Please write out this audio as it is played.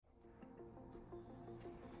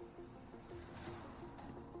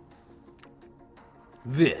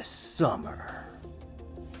this summer.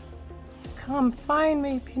 Come find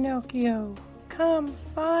me, Pinocchio. Come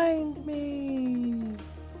find me.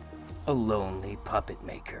 A lonely puppet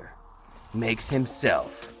maker makes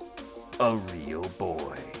himself a real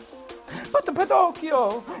boy. But the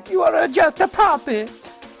Pinocchio, you are just a puppet.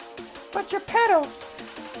 But you're pedo.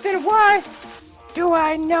 Then why do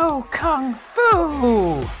I know Kung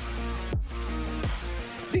Fu?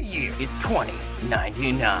 The year is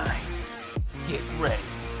 2099. Get ready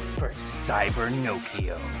for Cyber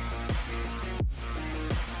Nokio.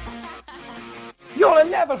 You'll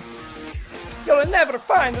never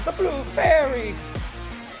find the blue fairy.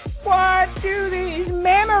 What do these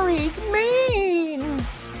memories mean?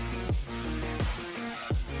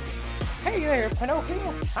 Hey there,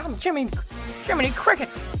 Pinocchio. I'm Jiminy Cricket,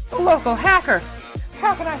 the local hacker.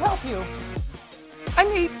 How can I help you? I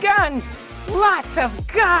need guns. Lots of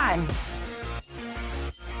guns.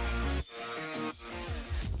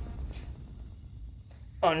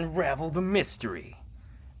 Unravel the mystery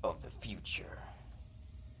of the future.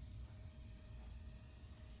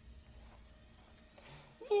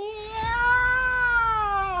 Yeah!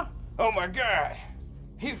 Oh my god!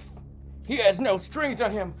 He has no strings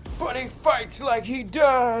on him, but he fights like he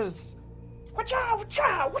does! Wacha,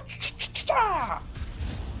 wacha, wacha.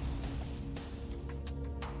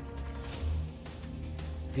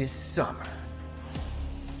 This summer,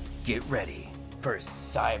 get ready for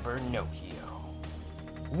Cyber Nokio.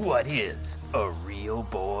 What is a real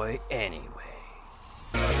boy anyways?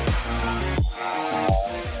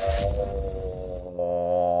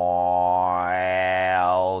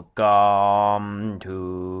 Welcome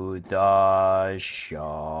to the show.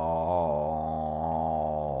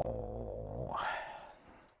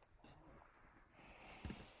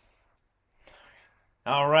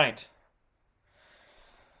 All right.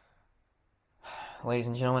 Ladies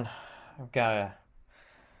and gentlemen, I've got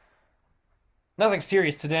nothing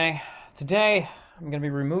serious today. Today, I'm going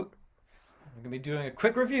to be doing a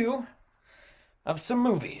quick review of some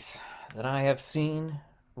movies that I have seen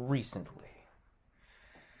recently.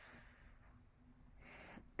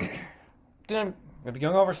 I'm going to be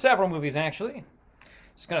going over several movies, actually.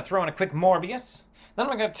 Just going to throw in a quick Morbius. Then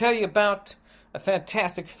I'm going to tell you about a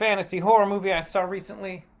fantastic fantasy horror movie I saw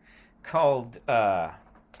recently called The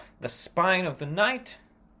Spine of the Night.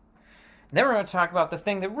 And then we're going to talk about the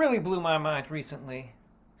thing that really blew my mind recently,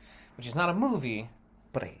 which is not a movie,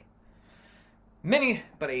 but a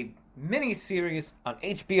mini series on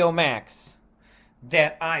HBO Max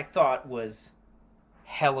that I thought was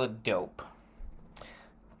hella dope,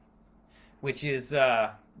 which is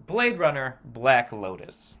Blade Runner Black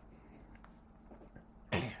Lotus.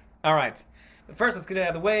 All right, but first let's get it out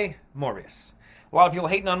of the way. Morbius. A lot of people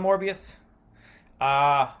hating on Morbius.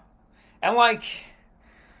 And like,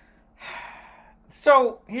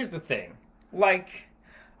 so here's the thing. Like,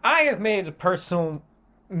 I have made a personal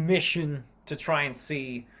mission to try and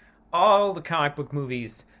see all the comic book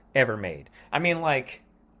movies ever made. I mean, like,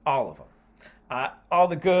 all of them. All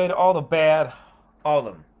the good, all the bad, all of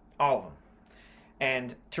them.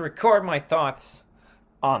 And to record my thoughts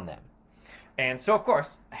on them. And so, of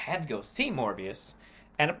course, I had to go see Morbius.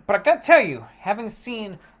 But I gotta tell you, having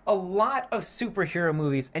seen a lot of superhero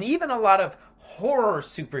movies, and even a lot of horror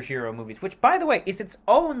superhero movies, which, by the way, is its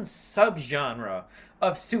own subgenre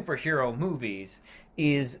of superhero movies,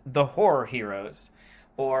 is the horror heroes,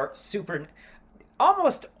 or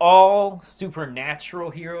almost all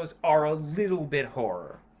supernatural heroes are a little bit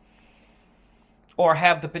horror, or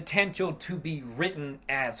have the potential to be written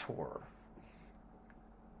as horror.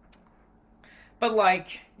 But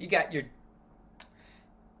like, you got your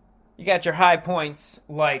high points,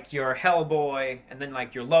 like your Hellboy, and then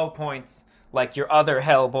like your low points, like your other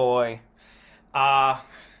Hellboy.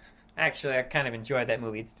 Actually, I kind of enjoyed that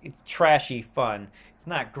movie. It's trashy fun. It's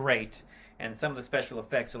not great, and some of the special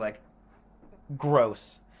effects are like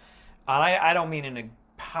gross. I don't mean in a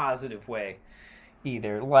positive way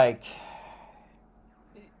either. Like,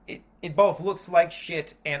 it both looks like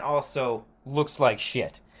shit and also looks like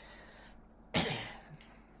shit.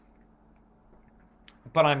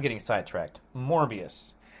 But I'm getting sidetracked.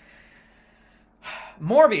 Morbius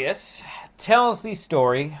tells the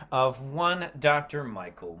story of one Dr.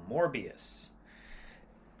 Michael Morbius,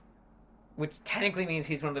 which technically means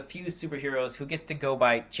he's one of the few superheroes who gets to go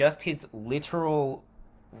by just his literal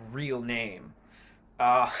real name.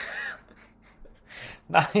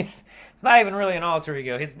 It's not even really an alter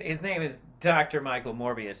ego. His name is Dr. Michael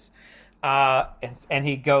Morbius, and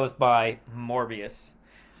he goes by Morbius.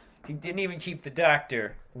 He didn't even keep the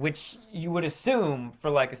doctor, which you would assume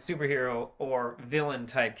for like a superhero or villain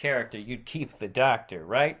type character, you'd keep the doctor,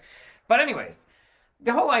 right? But anyways,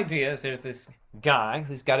 the whole idea is there's this guy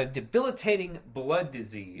who's got a debilitating blood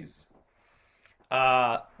disease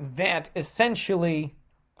that essentially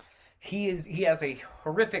he has a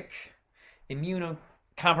horrific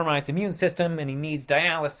immunocompromised immune system, and he needs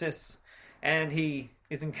dialysis, and he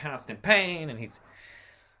is in constant pain, and he's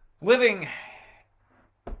living.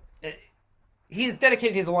 He has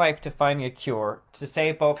dedicated his life to finding a cure to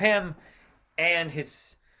save both him and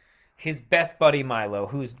his best buddy Milo,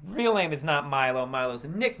 whose real name is not Milo. Milo's a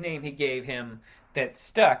nickname he gave him that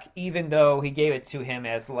stuck, even though he gave it to him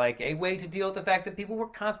as like a way to deal with the fact that people were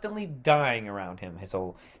constantly dying around him his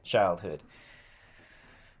whole childhood.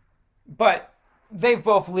 But they've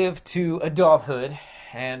both lived to adulthood,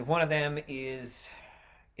 and one of them is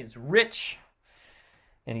Rich,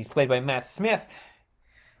 and he's played by Matt Smith,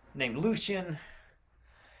 named Lucian.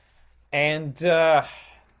 And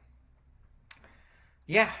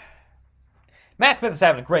yeah, Matt Smith is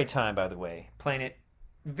having a great time, by the way, playing it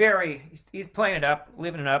he's playing it up,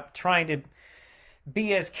 living it up, trying to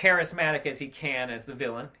be as charismatic as he can as the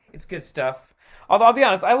villain. It's good stuff. Although I'll be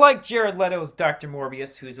honest, I like Jared Leto's Dr.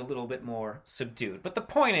 Morbius, who's a little bit more subdued. But the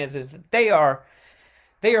point is that they are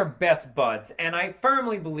best buds, and I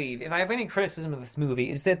firmly believe, if I have any criticism of this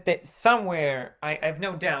movie, is that somewhere I have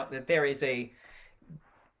no doubt that there is a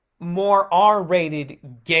more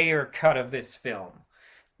R-rated, gayer cut of this film.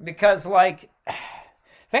 Because, like,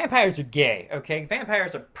 vampires are gay, okay?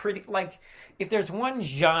 Vampires are pretty, like, if there's one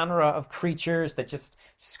genre of creatures that just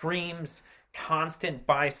screams constant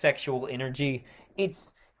bisexual energy,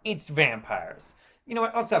 it's vampires. You know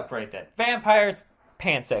what? Let's upgrade that. Vampires,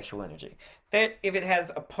 pansexual energy. That if it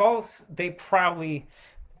has a pulse, they probably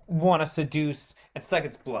want to seduce and suck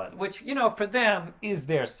its blood, which, you know, for them is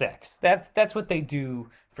their sex. That's what they do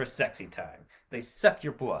for sexy time. They suck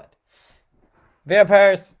your blood.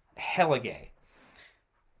 Vampires, hella gay.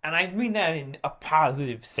 And I mean that in a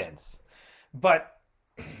positive sense. But,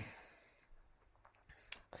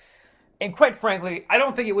 and quite frankly, I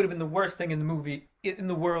don't think it would have been the worst thing in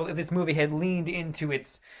the world if this movie had leaned into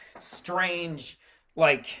its strange,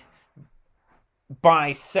 like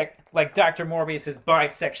Dr. Morbius's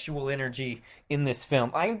bisexual energy in this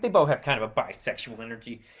film. They both have kind of a bisexual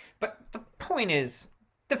energy. But the point is,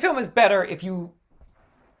 the film is better if you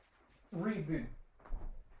read the...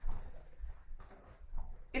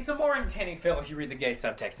 It's a more entertaining film if you read the gay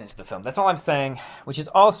subtext into the film. That's all I'm saying, which is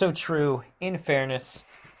also true, in fairness,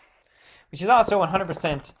 which is also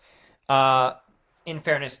 100% in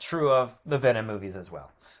fairness true of the Venom movies as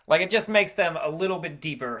well. Like, it just makes them a little bit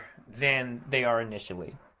deeper than they are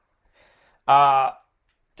initially. I'm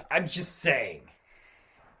just saying.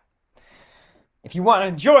 If you want to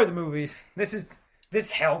enjoy the movies, this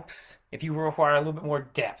helps if you require a little bit more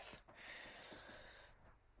depth.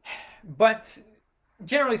 But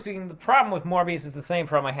generally speaking, the problem with Morbius is the same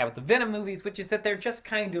problem I have with the Venom movies, which is that it's just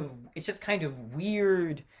kind of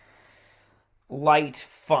weird, light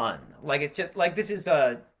fun. Like, it's just like this is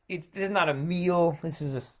not a meal. This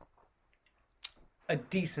is a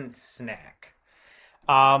decent snack.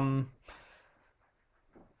 So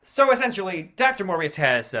essentially, Dr. Morbius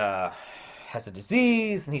has a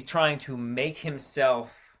disease, and he's trying to make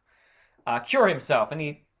himself cure himself, and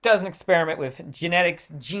he does an experiment with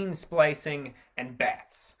genetics, gene splicing, and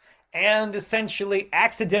bats, and essentially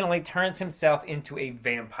accidentally turns himself into a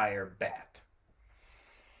vampire bat.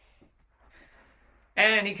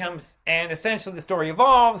 And and essentially the story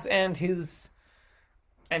evolves, and his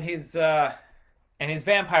vampire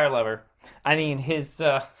lover,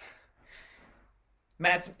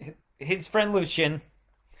 his friend Lucian,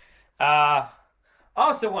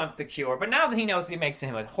 also wants the cure, but now that he knows it makes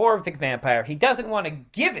him a horrific vampire, he doesn't want to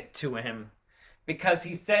give it to him because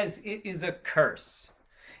he says it is a curse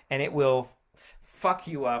and it will fuck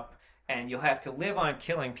you up and you'll have to live on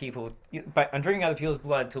killing people, on drinking other people's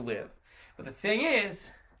blood to live. But the thing is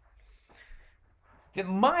that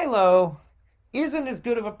Milo isn't as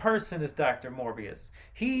good of a person as Dr. Morbius.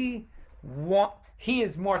 He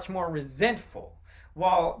is much more resentful.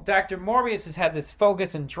 While Dr. Morbius has had this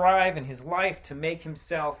focus and drive in his life to make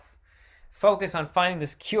himself focus on finding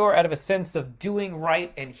this cure out of a sense of doing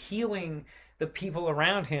right and healing the people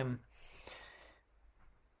around him,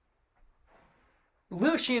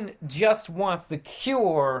 Lucian just wants the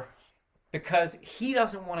cure because he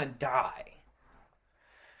doesn't want to die.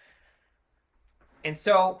 And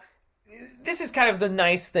so this is kind of the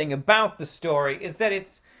nice thing about the story, is that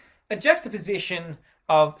it's a juxtaposition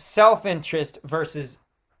of self-interest versus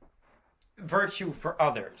virtue for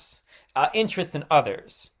others, interest in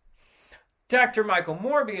others. Dr. Michael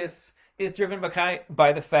Morbius is driven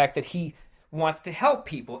by the fact that he wants to help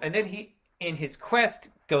people, and then he, in his quest,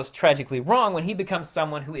 goes tragically wrong when he becomes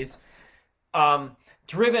someone who is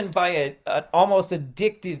driven by an almost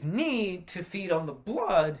addictive need to feed on the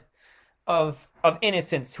blood of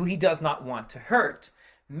innocents who he does not want to hurt.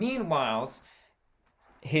 Meanwhile,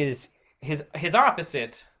 his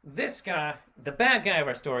opposite, this guy, the bad guy of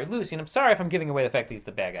our story, Lucian. I'm sorry if I'm giving away the fact that he's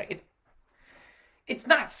the bad guy. It's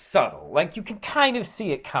not subtle. Like, you can kind of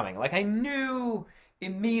see it coming. Like, I knew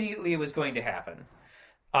immediately it was going to happen.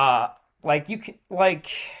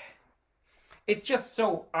 It's just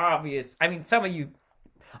so obvious. I mean, some of you,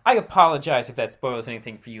 I apologize if that spoils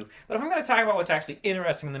anything for you, but if I'm going to talk about what's actually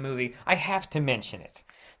interesting in the movie, I have to mention it.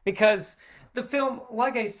 Because the film,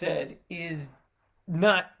 like I said, is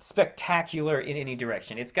not spectacular in any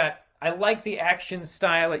direction. I like the action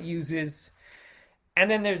style it uses, and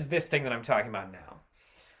then there's this thing that I'm talking about now.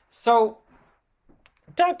 So,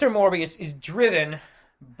 Dr. Morbius is driven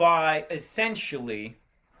by, essentially,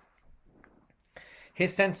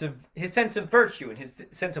 his sense of virtue and his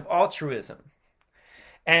sense of altruism,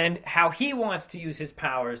 and how he wants to use his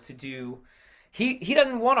powers to do. He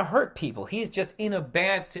doesn't want to hurt people. He's just in a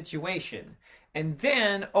bad situation. And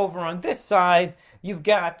then over on this side, you've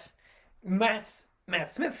got Matt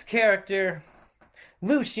Smith's character,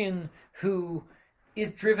 Lucian, who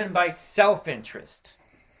is driven by self-interest.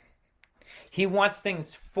 He wants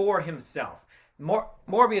things for himself.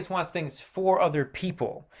 Morbius wants things for other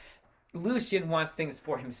people. Lucian wants things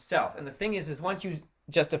for himself. And the thing is once you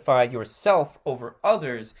justify yourself over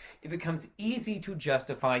others, it becomes easy to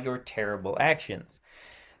justify your terrible actions.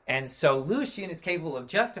 And so Lucian is capable of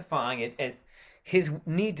justifying it, his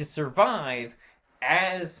need to survive,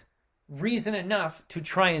 as reason enough to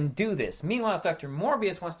try and do this. Meanwhile, Dr.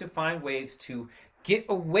 Morbius wants to find ways to get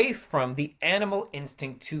away from the animal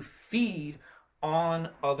instinct to feed on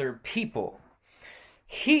other people.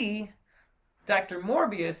 Dr.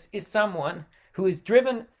 Morbius, is someone who is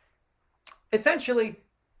driven, essentially,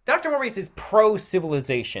 Dr. Morbius is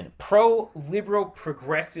pro-civilization, pro-liberal,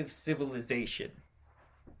 progressive civilization.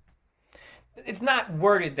 It's not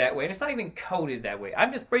worded that way, and it's not even coded that way.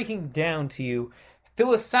 I'm just breaking down to you,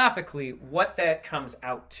 philosophically, what that comes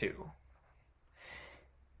out to.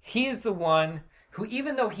 He is the one who,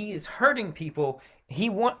 even though he is hurting people, he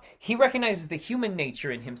recognizes the human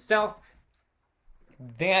nature in himself.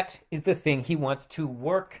 That is the thing he wants to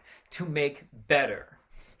work to make better.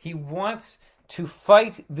 He wants to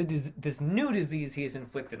fight this new disease he has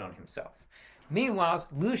inflicted on himself. Meanwhile,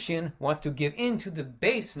 Lucian wants to give in to the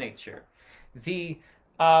base nature, the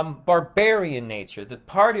barbarian nature, the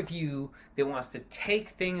part of you that wants to take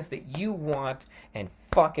things that you want and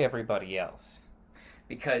fuck everybody else.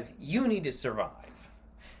 Because you need to survive.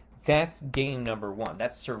 That's game number one.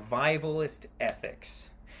 That's survivalist ethics.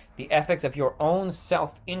 The ethics of your own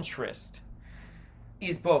self-interest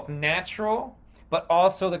is both natural, but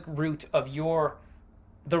also the root of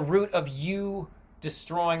you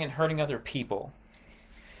destroying and hurting other people.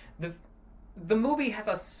 The movie has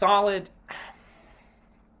a solid.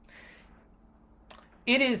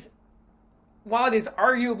 While it is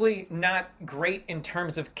arguably not great in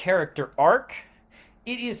terms of character arc,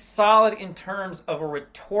 it is solid in terms of a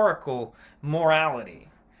rhetorical morality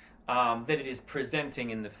that it is presenting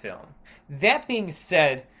in the film. That being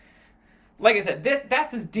said, like I said,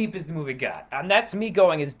 that's as deep as the movie got. And that's me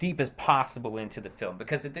going as deep as possible into the film.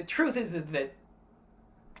 Because the truth is that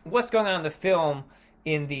what's going on in the film,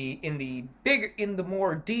 in the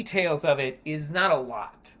more details of it, is not a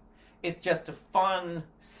lot. It's just a fun,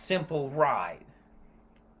 simple ride.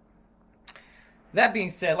 That being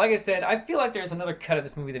said, like I said, I feel like there's another cut of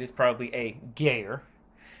this movie that is probably A, gayer,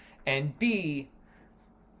 and B,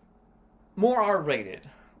 more R-rated.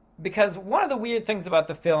 Because one of the weird things about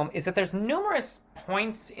the film is that there's numerous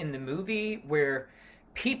points in the movie where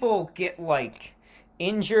people get, like,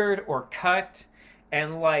 injured or cut,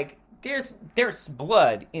 and, like, there's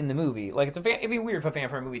blood in the movie. Like, it'd be weird if a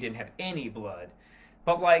vampire movie didn't have any blood.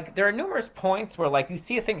 But, like, there are numerous points where, like, you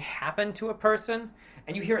see a thing happen to a person,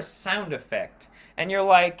 and you hear a sound effect, and you're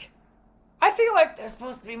like, I feel like there's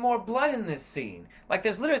supposed to be more blood in this scene. Like,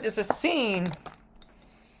 there's a scene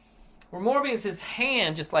where Morbius'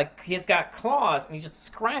 hand just, like, he's got claws, and he just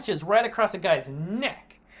scratches right across a guy's neck.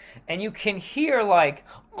 And you can hear, like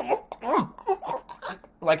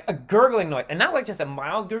a gurgling noise. And not, like, just a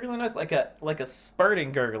mild gurgling noise, like a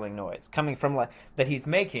spurting gurgling noise coming from, like, that he's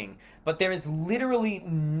making. But there is literally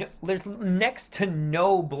there's next to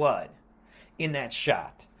no blood in that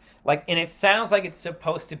shot. Like, and it sounds like it's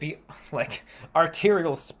supposed to be, like,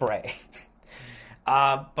 arterial spray.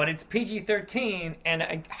 But it's PG-13,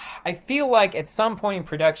 and I feel like at some point in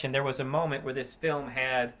production there was a moment where this film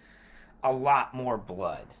had a lot more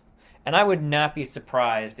blood. And I would not be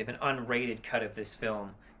surprised if an unrated cut of this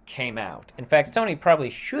film came out. In fact, Sony probably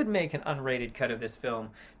should make an unrated cut of this film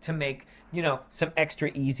to make, some extra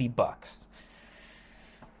easy bucks.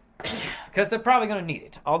 Because they're probably going to need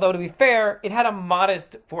it. Although, to be fair, it had a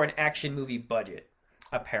modest for an action movie budget,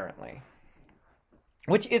 apparently.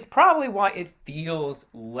 Which is probably why it feels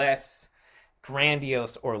less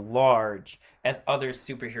grandiose or large as other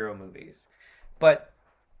superhero movies. But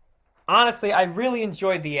honestly, I really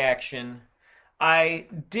enjoyed the action. I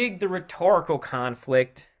dig the rhetorical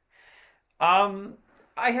conflict.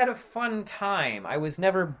 I had a fun time. I was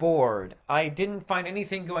never bored. I didn't find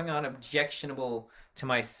anything going on objectionable to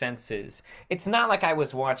my senses. It's not like I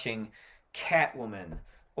was watching Catwoman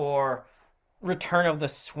or Return of the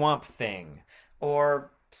Swamp Thing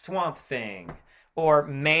or Swamp Thing or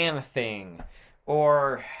Man Thing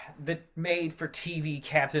or the made-for-TV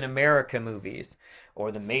Captain America movies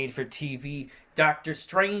or the made-for-TV Doctor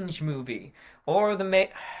Strange movie or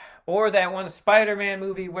that one Spider-Man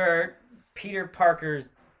movie where Peter Parker's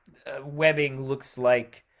webbing looks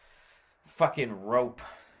like fucking rope.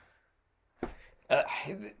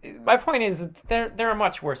 My point is that there are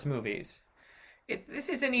much worse movies. This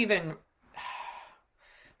isn't even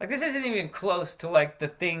close to like the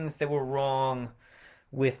things that were wrong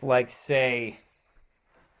with, like, say,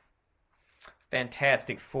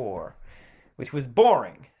 Fantastic Four, which was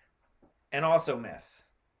boring and also a mess.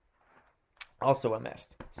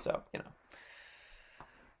 So,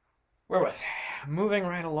 where was I? Moving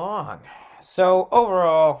right along. So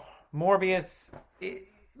overall, Morbius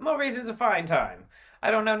is a fine time.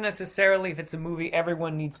 I don't know necessarily if it's a movie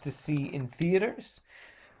everyone needs to see in theaters.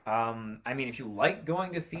 If you like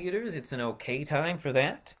going to theaters, it's an okay time for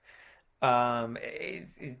that.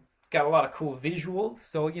 It's got a lot of cool visuals.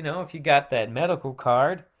 So, if you got that medical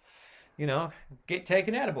card, take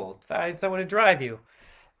an edible. Find someone to drive you.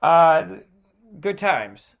 Good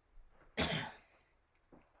times.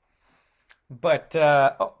 But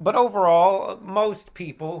overall, most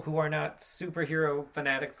people who are not superhero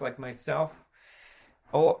fanatics like myself,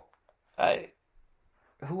 who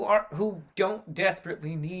don't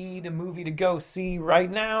desperately need a movie to go see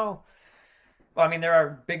right now. Well, there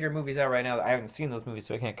are bigger movies out right now. I haven't seen those movies,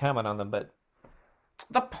 so I can't comment on them. But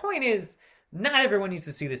the point is, not everyone needs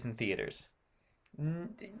to see this in theaters.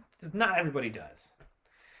 Not everybody does.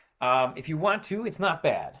 If you want to, it's not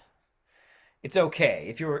bad. It's okay.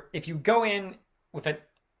 If you go in with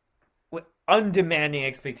undemanding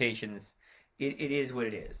expectations, it is what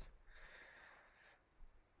it is.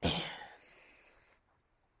 Which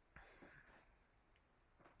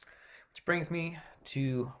brings me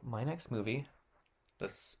to my next movie, The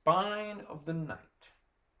Spine of the Night.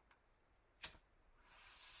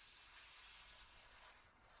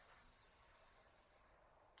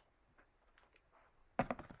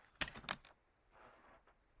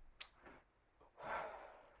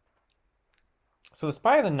 So The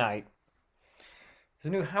Spy of the Night is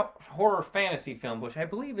a new horror fantasy film, which I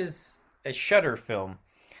believe is a Shudder film.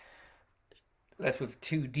 That's with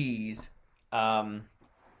 2 Ds. And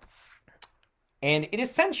it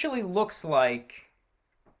essentially looks like...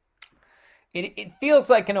 It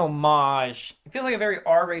feels like an homage. It feels like a very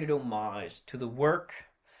R-rated homage to the work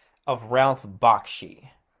of Ralph Bakshi.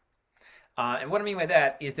 And what I mean by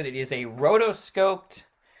that is that it is a rotoscoped...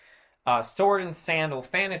 sword and sandal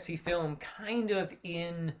fantasy film, kind of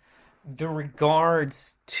in the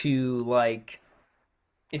regards to, like,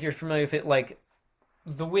 if you're familiar with it, like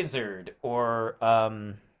The Wizard or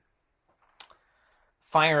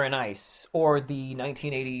Fire and Ice or the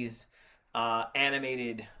 1980s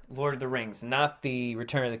animated Lord of the Rings, not the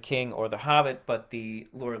Return of the King or The Hobbit, but the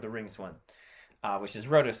Lord of the Rings one, which is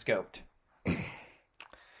rotoscoped.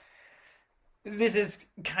 This is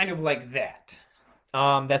kind of like that.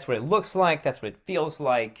 That's what it looks like. That's what it feels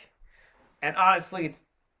like. And honestly, it's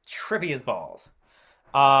trippy as balls.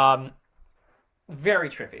 Very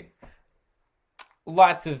trippy.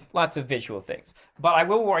 Lots of visual things. But I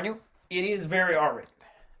will warn you, it is very R-rated.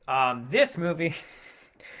 This movie,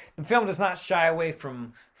 the film does not shy away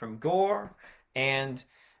from gore and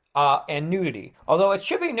nudity. Although it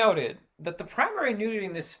should be noted that the primary nudity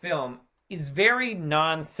in this film is very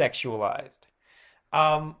non-sexualized.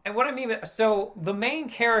 And what I mean by, so the main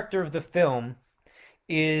character of the film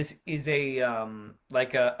is a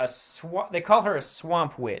swamp. They call her a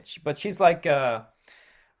swamp witch, but she's like a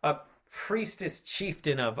priestess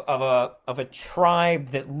chieftain of a tribe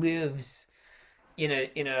that lives in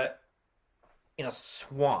a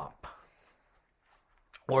swamp,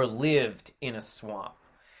 or lived in a swamp.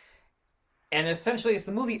 And essentially, as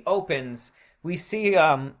the movie opens, we see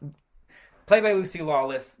played by Lucy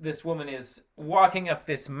Lawless. This woman is walking up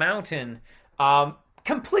this mountain,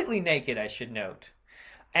 completely naked, I should note.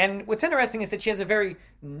 And what's interesting is that she has a very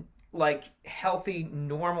like healthy,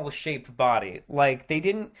 normal shaped body. Like they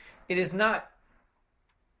didn't. It is not.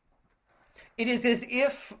 It is as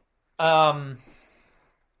if. It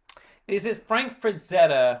is as if Frank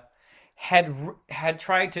Frazetta had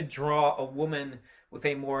tried to draw a woman with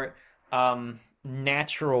a more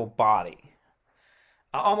natural body,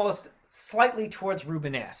 almost slightly towards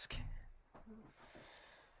Rubenesque.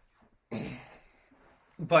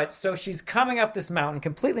 But so she's coming up this mountain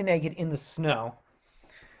completely naked in the snow.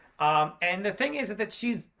 And the thing is that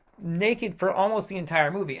she's naked for almost the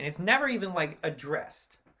entire movie, and it's never even like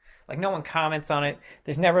addressed. Like no one comments on it.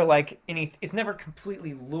 There's never like any. It's never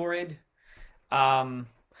completely lurid.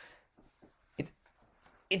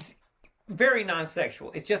 It's very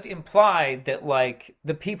non-sexual. It's just implied that like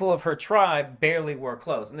the people of her tribe barely wore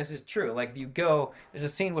clothes, and this is true. Like if you go, there's a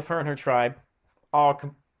scene with her and her tribe, all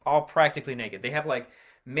practically naked. They have like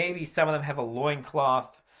maybe some of them have a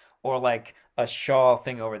loincloth or like a shawl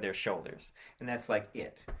thing over their shoulders, and that's like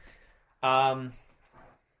it.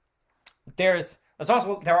 There's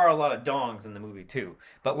also there are a lot of dongs in the movie too,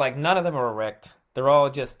 but like none of them are erect. They're all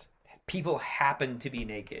just people happen to be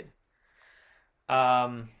naked.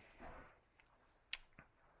 That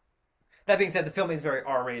being said, the film is very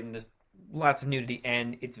R-rated and there's lots of nudity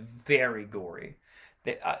and it's very gory.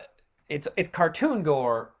 It's cartoon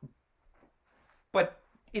gore, but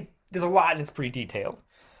there's a lot and it's pretty detailed.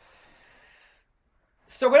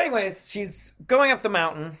 So, but anyways, she's going up the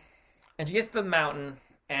mountain, and she gets to the mountain,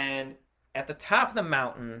 and at the top of the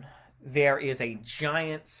mountain, there is a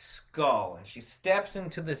giant skull, and she steps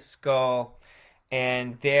into the skull,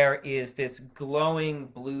 and there is this glowing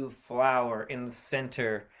blue flower in the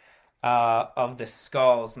center of the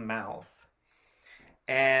skull's mouth.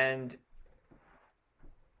 And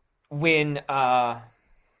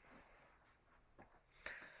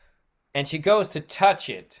and she goes to touch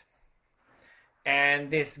it, and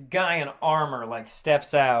this guy in armor like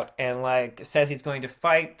steps out and like says he's going to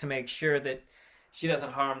fight to make sure that she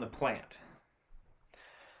doesn't harm the plant.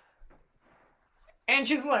 And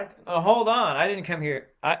she's like, oh, hold on, I didn't come here.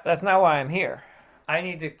 That's not why I'm here. I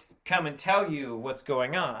need to come and tell you what's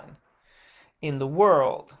going on in the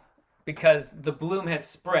world, because the bloom has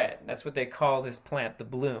spread. That's what they call this plant, the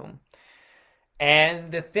bloom.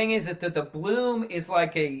 And the thing is that the bloom is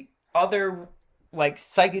like a other, like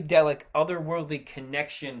psychedelic, otherworldly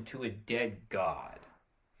connection to a dead god.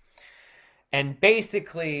 And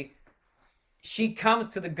basically, she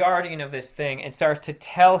comes to the guardian of this thing and starts to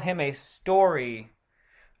tell him a story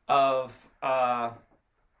of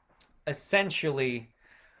essentially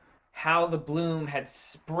how the bloom had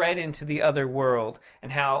spread into the other world,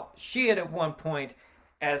 and how she had at one point,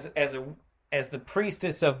 as the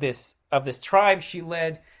priestess of this tribe she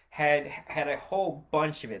led, had a whole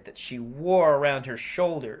bunch of it that she wore around her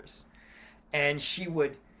shoulders, and she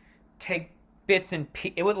would take bits and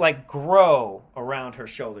it would like grow around her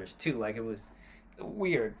shoulders too, like it was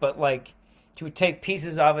weird, but like she would take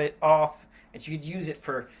pieces of it off and she could use it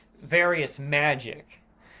for various magic.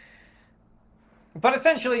 But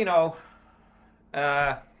essentially, you know,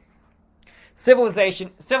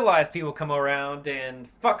 civilized people come around and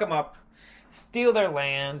fuck them up, steal their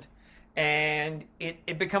land, and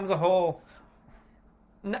it becomes a whole.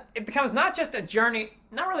 It becomes not just a journey,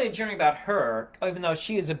 not really a journey about her, even though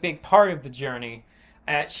she is a big part of the journey.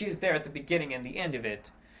 She is there at the beginning and the end of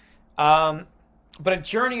it, but a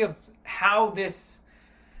journey of how this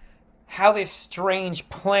strange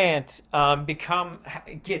plant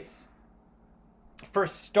gets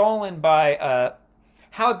first stolen by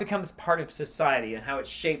how it becomes part of society and how it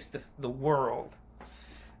shapes the world,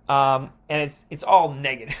 and it's all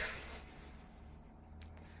negative.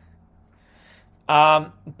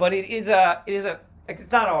 But it's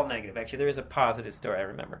not all negative, actually. There is a positive story, I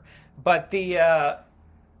remember. But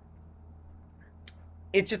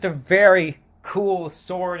it's just a very cool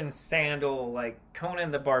sword and sandal, like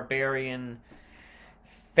Conan the Barbarian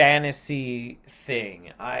fantasy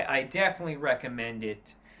thing. I definitely recommend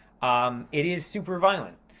it. It is super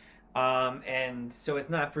violent. And so it's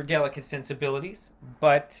not for delicate sensibilities,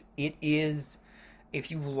 but it is,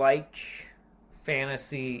 if you like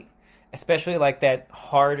fantasy, especially like that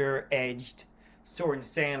harder edged sword and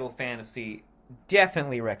sandal fantasy,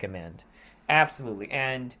 definitely recommend. Absolutely.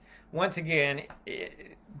 And once again,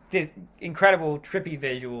 this incredible trippy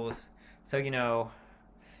visuals. So, you know,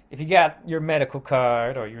 if you got your medical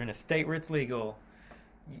card or you're in a state where it's legal,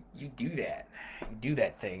 you do that. You do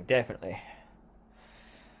that thing, definitely.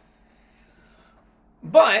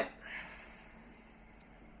 But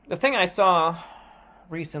the thing I saw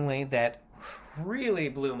recently that really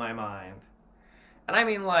blew my mind, and I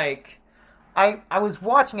mean, like, I was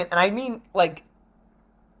watching it, and I mean, like,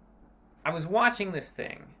 I was watching this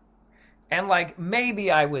thing, and, like,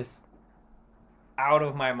 maybe I was out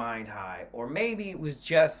of my mind high, or maybe it was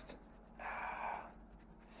just,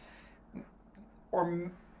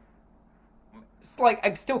 or it's like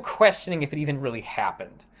I'm still questioning if it even really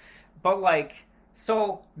happened. But, like,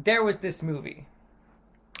 so there was this movie.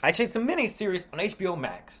 Actually, it's a mini series on HBO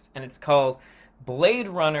Max, and it's called Blade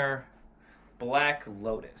Runner Black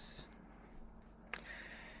Lotus.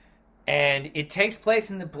 And it takes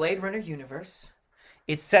place in the Blade Runner universe.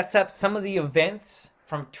 It sets up some of the events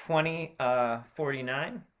from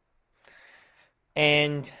 2049.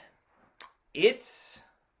 And it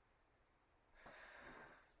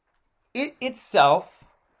itself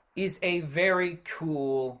is a very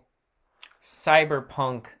cool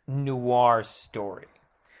cyberpunk noir story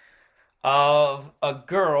of a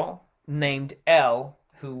girl named Elle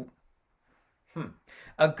who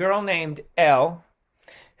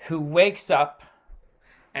wakes up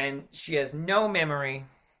and she has no memory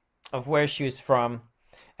of where she was from,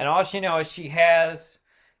 and all she knows is she has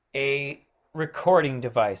a recording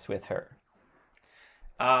device with her,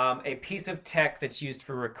 a piece of tech that's used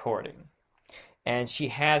for recording, and she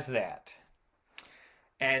has that.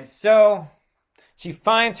 And so she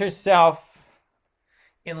finds herself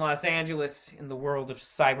in Los Angeles, in the world of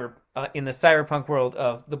in the cyberpunk world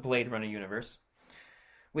of the Blade Runner universe,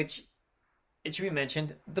 which, it should be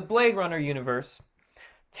mentioned, the Blade Runner universe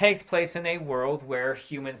takes place in a world where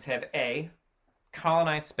humans have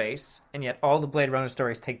colonized space, and yet all the Blade Runner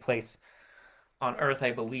stories take place on Earth,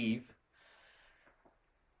 I believe.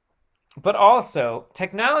 But also,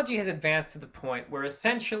 technology has advanced to the point where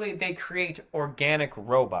essentially they create organic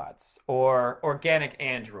robots or organic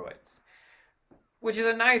androids, which is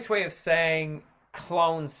a nice way of saying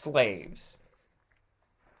clone slaves.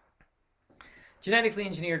 Genetically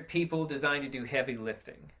engineered people designed to do heavy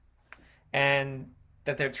lifting, and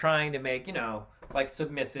that they're trying to make, like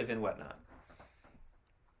submissive and whatnot.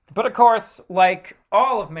 But of course, like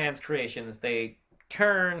all of man's creations, they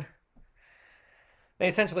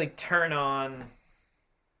essentially turn on.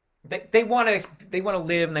 They want to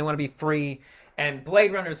live and they want to be free, and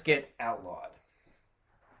Blade Runners get outlawed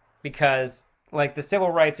because, like, the civil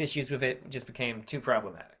rights issues with it just became too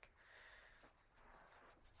problematic.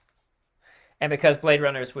 And because Blade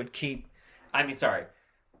Runners would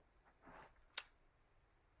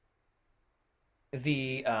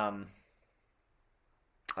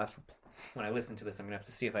when I listen to this, I'm going to have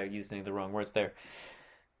to see if I used any of the wrong words there.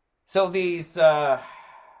 So these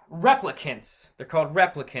replicants, they're called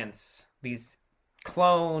replicants, these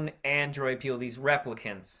clone android people, these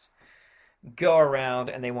replicants, go around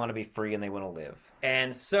and they want to be free and they want to live.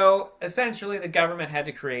 And so essentially the government had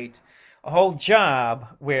to create a whole job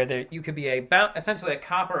where you could be essentially a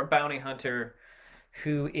cop or a bounty hunter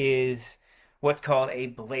who is what's called a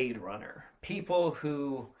Blade Runner. People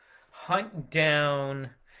who hunt down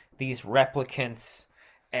these replicants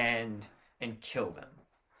and kill them.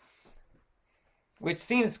 Which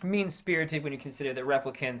seems mean-spirited when you consider that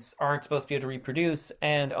replicants aren't supposed to be able to reproduce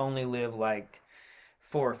and only live like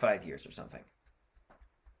 4 or 5 years or something.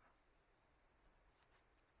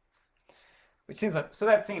 So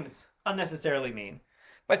that seems unnecessarily mean.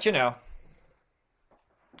 But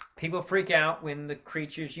people freak out when the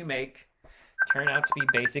creatures you make turn out to be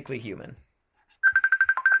basically human.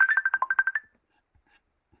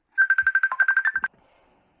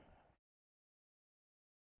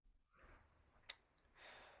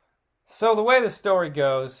 So the way the story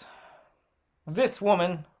goes, this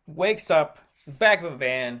woman wakes up in the back of a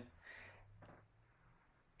van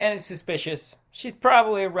and is suspicious. She's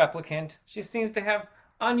probably a replicant. She seems to have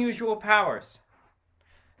unusual powers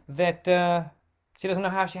that she doesn't know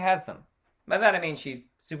how she has them. By that I mean she's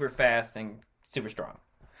super fast and super strong.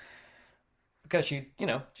 Because she's,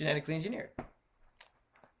 genetically engineered.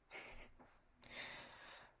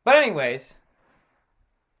 But anyways,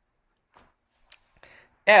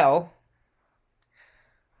 Elle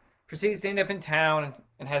proceeds to end up in town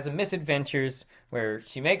and has some misadventures where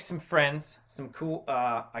she makes some friends, some cool,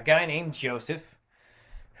 a guy named Joseph,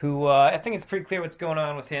 who, I think it's pretty clear what's going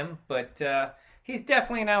on with him, but he's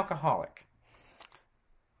definitely an alcoholic.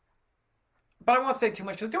 But I won't say too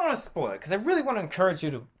much because I don't want to spoil it, because I really want to encourage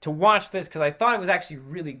you to watch this, because I thought it was actually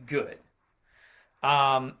really good.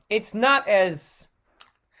 It's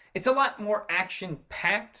a lot more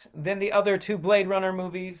action-packed than the other two Blade Runner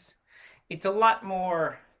movies. It's a lot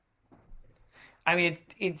more... I mean,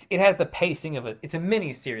 it has the pacing of it's a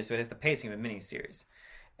mini-series, so it has the pacing of a mini-series,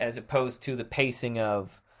 as opposed to the pacing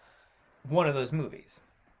of one of those movies.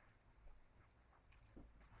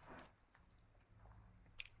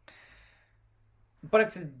 But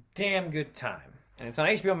it's a damn good time. And it's on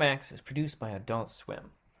HBO Max. It's produced by Adult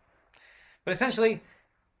Swim. But essentially,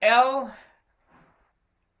 Elle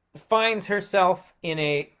finds herself in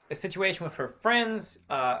a situation with her friends,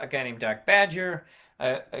 a guy named Doc Badger,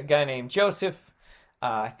 a guy named Joseph,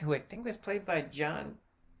 who I think was played by John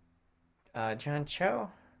Cho?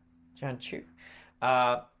 John Chu.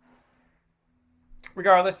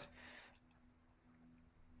 Regardless,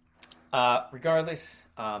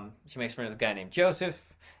 she makes friends with a guy named Joseph.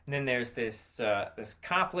 And then there's this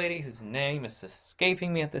cop lady whose name is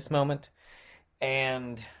escaping me at this moment.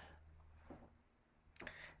 And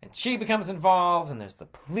she becomes involved, and there's the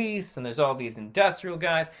police, and there's all these industrial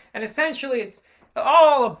guys. And essentially, it's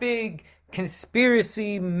all a big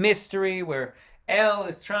conspiracy mystery where Elle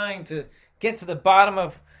is trying to get to the bottom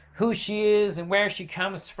of who she is and where she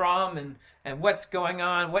comes from and what's going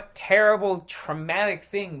on. What terrible, traumatic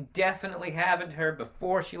thing definitely happened to her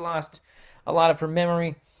before she lost a lot of her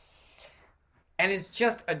memory. And it's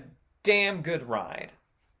just a damn good ride.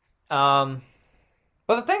 But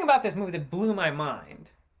the thing about this movie that blew my mind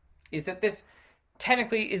is that this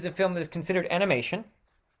technically is a film that is considered animation.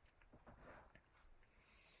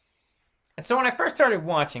 And so when I first started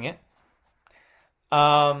watching it,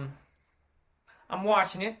 I'm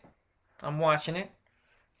watching it,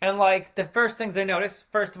 and like the first things I noticed,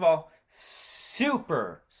 first of all,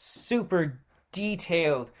 super, super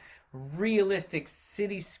detailed, realistic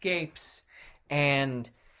cityscapes and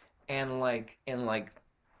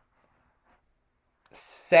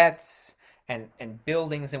sets and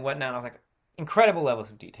buildings and whatnot. I was like, incredible levels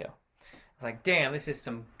of detail. I was like, damn, this is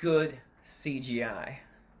some good CGI.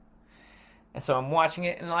 And so I'm watching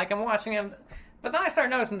it, and like I'm watching them, but then I start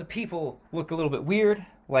noticing the people look a little bit weird.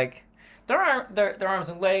 Like their arms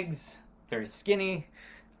and legs very skinny,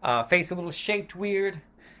 face a little shaped weird.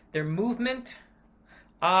 Their movement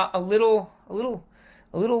a little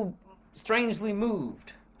strangely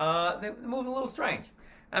moved. They move a little strange.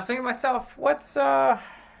 And I'm thinking to myself, what's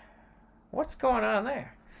going on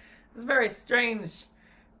there? This is very strange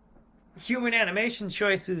human animation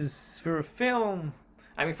choices for a film.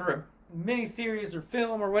 I mean, for a miniseries or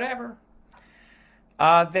film or whatever.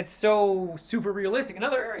 That's so super realistic in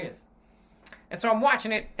other areas. And so I'm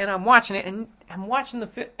watching it, and I'm watching the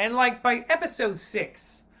film. And like by episode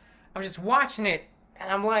 6, I'm just watching it, and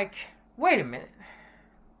I'm like, wait a minute.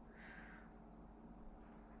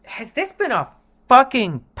 Has this been a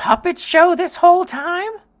fucking puppet show this whole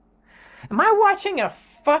time? Am I watching a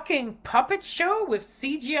fucking puppet show with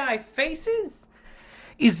CGI faces?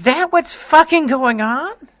 Is that what's fucking going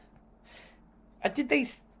on? Did they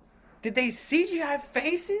CGI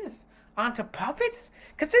faces onto puppets?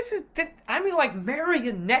 Because like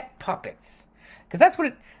marionette puppets. Because that's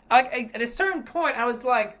what at a certain point I was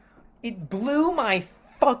like, it blew my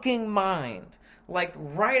fucking mind. Like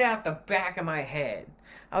right out the back of my head.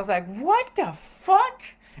 I was like, what the fuck?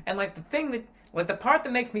 And like the part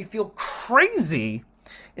that makes me feel crazy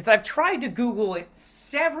is I've tried to Google it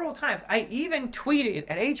several times. I even tweeted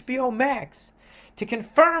at HBO Max to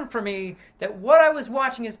confirm for me that what I was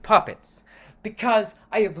watching is puppets. Because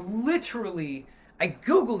I Googled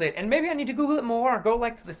it, and maybe I need to Google it more, or go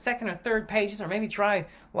like to the second or third pages, or maybe try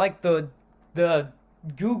like the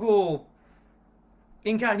Google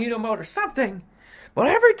incognito mode or something. But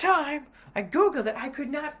every time I Googled it, I could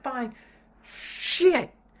not find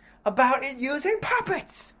shit about it using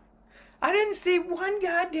puppets. I didn't see one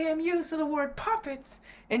goddamn use of the word puppets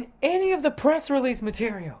in any of the press release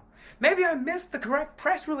material. Maybe I missed the correct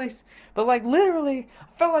press release, but like literally, I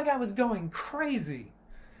felt like I was going crazy.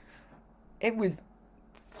 It was...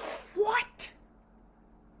 What?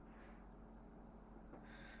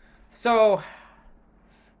 So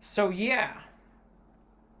yeah.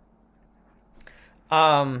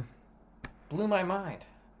 Blew my mind.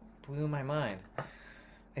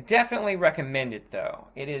 I definitely recommend it, though.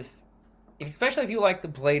 It is, especially if you like the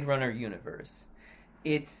Blade Runner universe.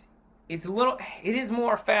 It is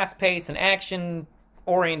more fast-paced and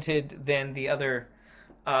action-oriented than the other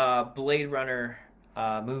Blade Runner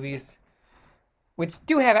movies, which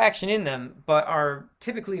do have action in them, but are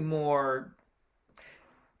typically more...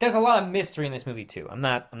 There's a lot of mystery in this movie, too. I'm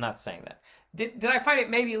not saying that. Did I find it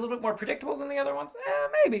maybe a little bit more predictable than the other ones?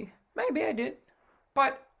 Maybe. Maybe I did.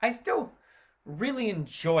 But I still really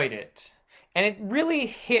enjoyed it. And it really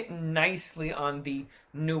hit nicely on the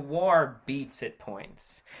noir beats at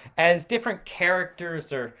points. As different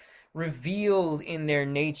characters are revealed in their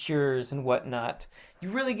natures and whatnot, you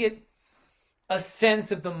really get a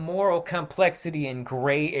sense of the moral complexity and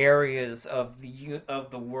gray areas of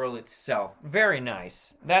the world itself. Very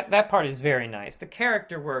nice. That part is very nice. The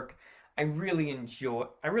character work, I really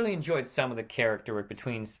enjoyed some of the character work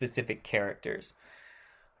between specific characters.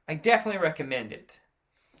 I definitely recommend it.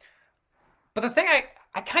 But the thing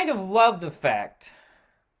I kind of love the fact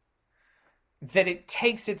that it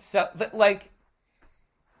takes itself that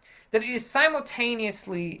it is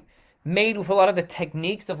simultaneously made with a lot of the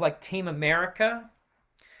techniques of like Team America,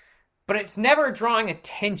 but it's never drawing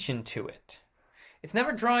attention to it. It's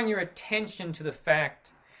never drawing your attention to the fact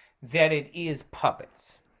that it is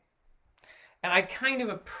puppets. And I kind of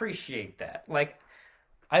appreciate that. Like,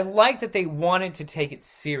 I like that they wanted to take it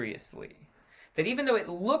seriously. That even though it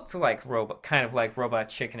looked like kind of like Robot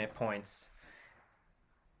Chicken at points,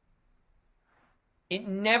 it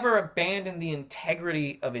never abandoned the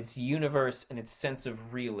integrity of its universe and its sense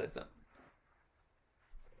of realism.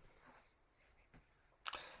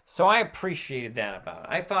 So I appreciated that about it.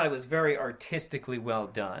 I thought it was very artistically well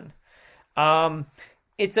done.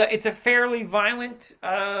 It's a fairly violent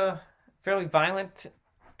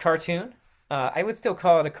cartoon. I would still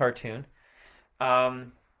call it a cartoon.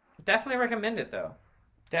 Definitely recommend it though.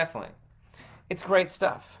 Definitely, it's great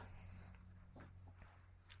stuff.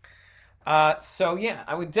 So yeah,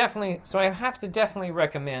 I have to definitely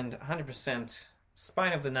recommend 100%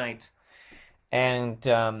 Spine of the Night and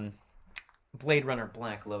Blade Runner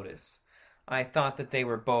Black Lotus. I thought that they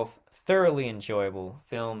were both thoroughly enjoyable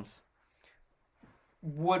films.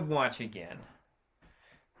 Would watch again.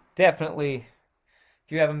 Definitely,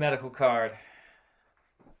 if you have a medical card,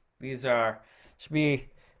 these should be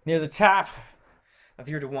near the top of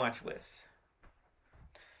your to-watch list.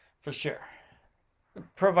 For sure.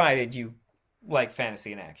 Provided you like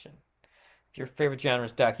fantasy and action. If your favorite genre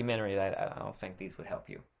is documentary, I don't think these would help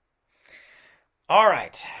you. All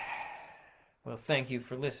right. Well, thank you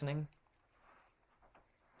for listening.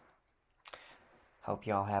 Hope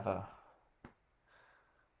y'all have a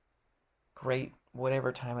great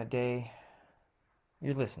whatever time of day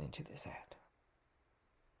you're listening to this at.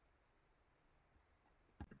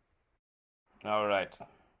 All right,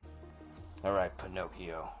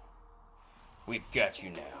 Pinocchio. We've got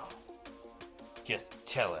you now. Just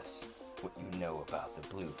tell us what you know about the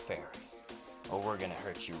Blue Fairy, or we're gonna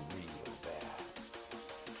hurt you real bad.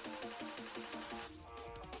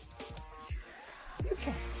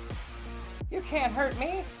 You can't hurt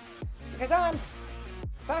me because I'm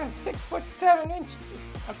 6'7"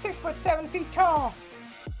 I'm 6'7" tall,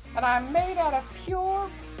 and I'm made out of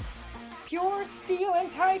pure steel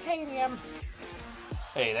and titanium.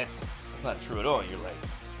 Hey, that's not true at all. You're like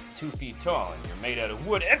 2 feet tall and you're made out of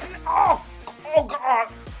wood. Oh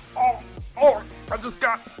God! Oh! I just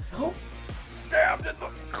got stabbed in the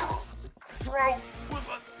throat with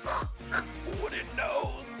a wooden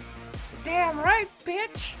nose. Damn right,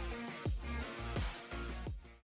 bitch.